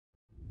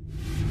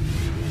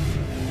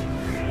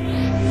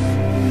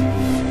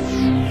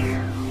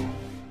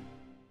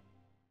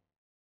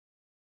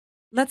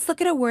Let's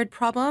look at a word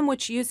problem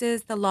which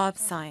uses the law of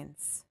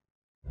sines.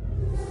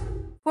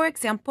 For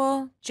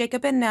example,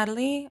 Jacob and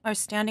Natalie are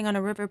standing on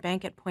a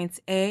riverbank at points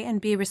A and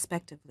B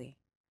respectively.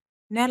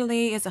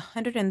 Natalie is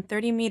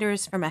 130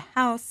 meters from a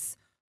house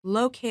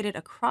located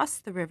across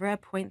the river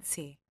at point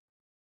C.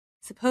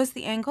 Suppose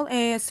the angle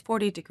A is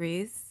 40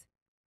 degrees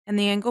and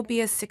the angle B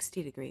is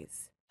 60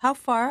 degrees. How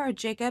far are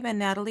Jacob and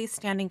Natalie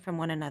standing from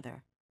one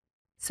another?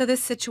 So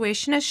this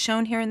situation is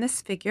shown here in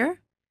this figure.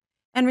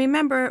 And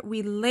remember,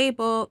 we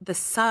label the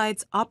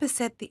sides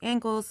opposite the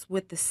angles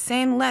with the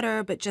same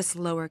letter, but just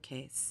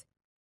lowercase.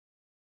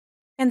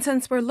 And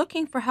since we're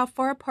looking for how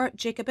far apart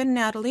Jacob and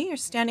Natalie are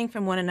standing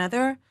from one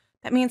another,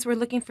 that means we're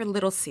looking for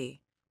little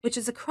c, which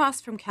is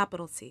across from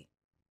capital C.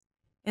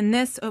 And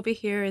this over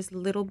here is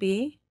little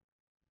b,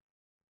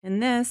 and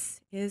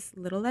this is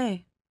little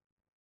a.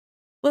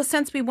 Well,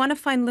 since we want to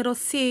find little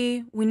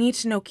c, we need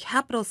to know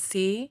capital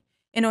C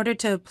in order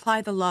to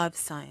apply the law of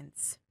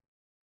sines.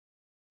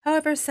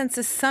 However, since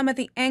the sum of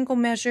the angle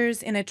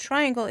measures in a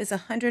triangle is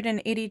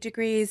 180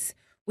 degrees,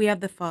 we have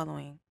the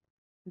following: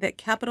 that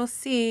capital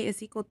C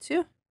is equal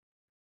to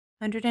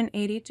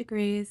 180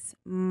 degrees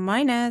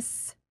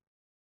minus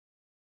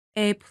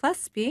A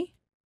plus B,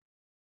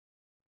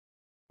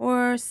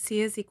 or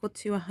C is equal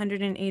to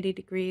 180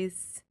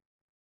 degrees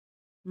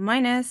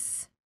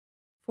minus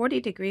 40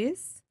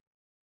 degrees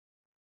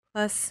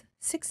plus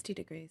 60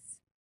 degrees.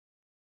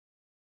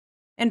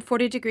 And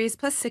 40 degrees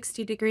plus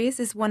 60 degrees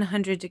is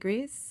 100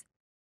 degrees,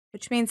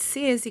 which means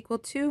C is equal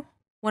to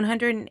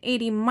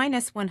 180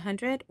 minus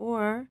 100,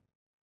 or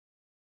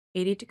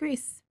 80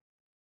 degrees.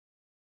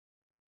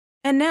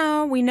 And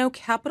now we know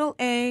capital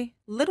A,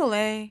 little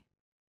a,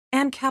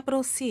 and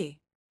capital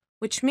C,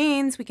 which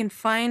means we can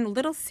find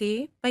little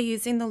c by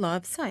using the law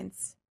of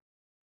sines.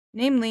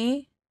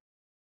 Namely,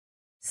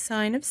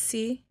 sine of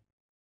C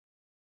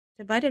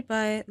divided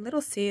by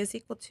little c is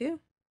equal to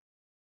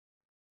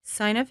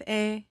sine of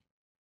A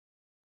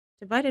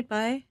divided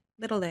by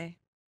little a,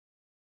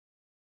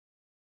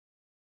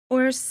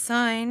 or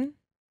sine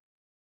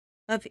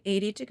of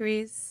 80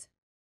 degrees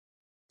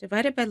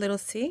divided by little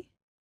c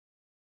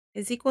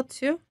is equal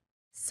to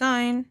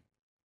sine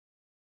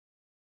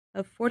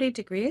of 40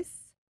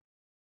 degrees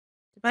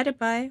divided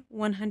by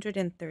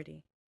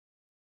 130,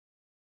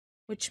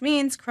 which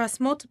means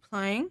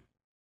cross-multiplying,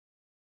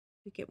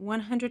 we get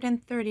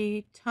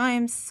 130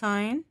 times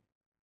sine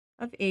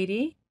of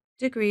 80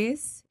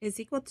 degrees is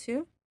equal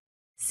to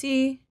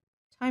c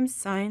times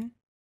sine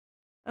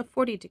of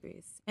 40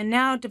 degrees. And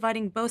now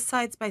dividing both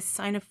sides by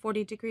sine of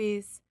 40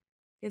 degrees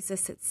gives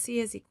us that c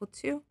is equal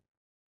to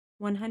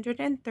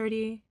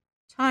 130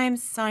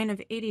 times sine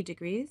of 80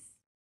 degrees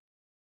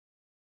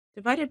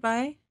divided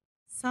by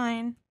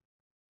sine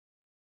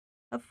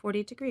of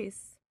 40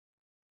 degrees.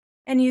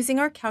 And using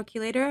our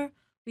calculator,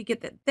 we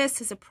get that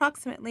this is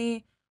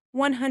approximately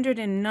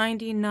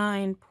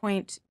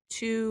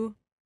 199.2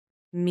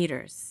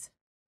 meters.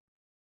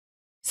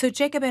 So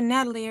Jacob and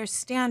Natalie are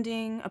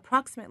standing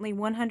approximately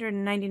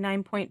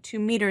 199.2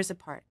 meters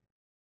apart.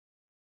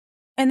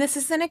 And this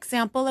is an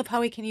example of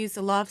how we can use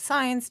the law of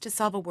sines to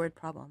solve a word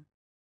problem.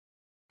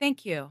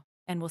 Thank you,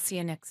 and we'll see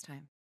you next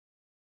time.